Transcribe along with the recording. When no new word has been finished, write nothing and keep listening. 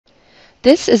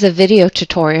This is a video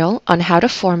tutorial on how to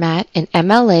format an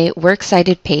MLA Works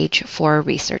Cited page for a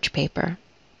research paper.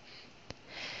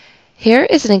 Here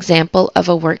is an example of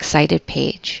a Works Cited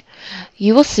page.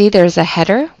 You will see there is a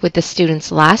header with the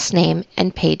student's last name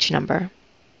and page number.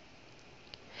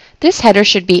 This header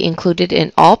should be included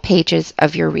in all pages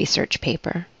of your research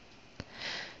paper.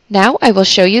 Now I will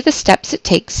show you the steps it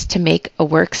takes to make a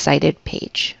Works Cited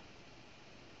page.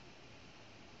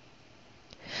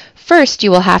 First,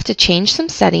 you will have to change some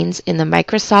settings in the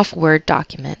Microsoft Word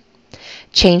document.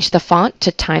 Change the font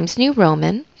to Times New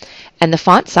Roman and the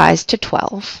font size to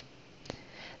 12.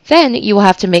 Then you will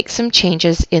have to make some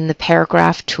changes in the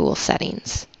paragraph tool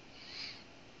settings.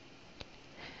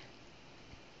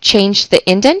 Change the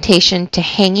indentation to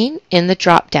hanging in the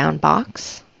drop-down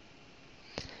box.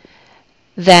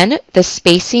 Then the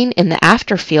spacing in the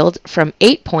after field from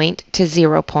 8 point to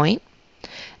 0 point,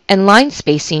 and line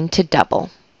spacing to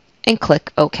double, and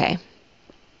click OK.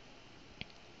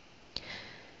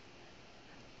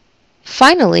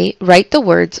 Finally, write the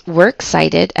words Works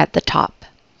Cited at the top.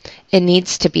 It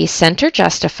needs to be center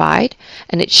justified,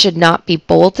 and it should not be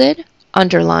bolded,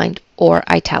 underlined, or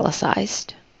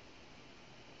italicized.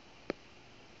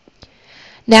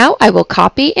 Now I will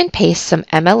copy and paste some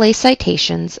MLA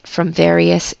citations from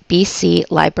various BC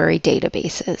library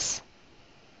databases.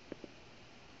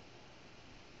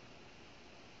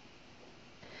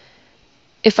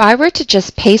 If I were to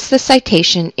just paste the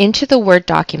citation into the Word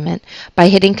document by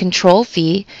hitting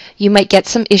Ctrl-V, you might get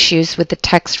some issues with the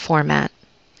text format.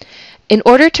 In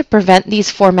order to prevent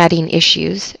these formatting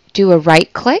issues, do a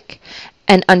right-click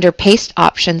and under Paste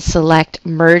options select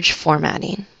Merge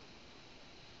Formatting.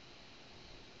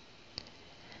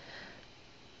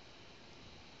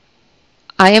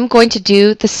 I am going to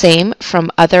do the same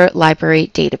from other library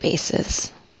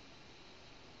databases.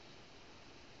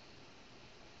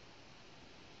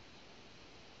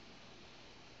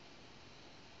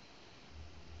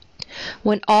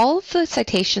 When all of the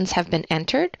citations have been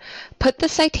entered, put the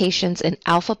citations in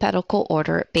alphabetical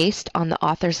order based on the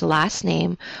author's last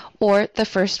name or the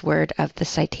first word of the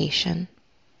citation.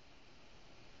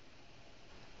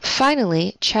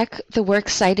 Finally, check the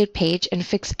Works Cited page and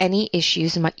fix any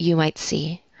issues you might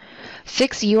see.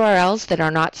 Fix URLs that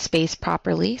are not spaced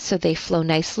properly so they flow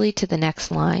nicely to the next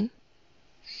line.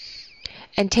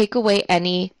 And take away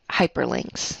any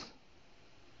hyperlinks.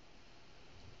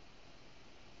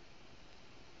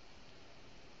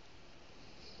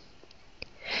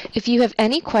 If you have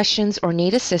any questions or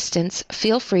need assistance,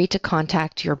 feel free to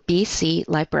contact your BC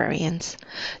librarians.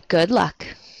 Good luck!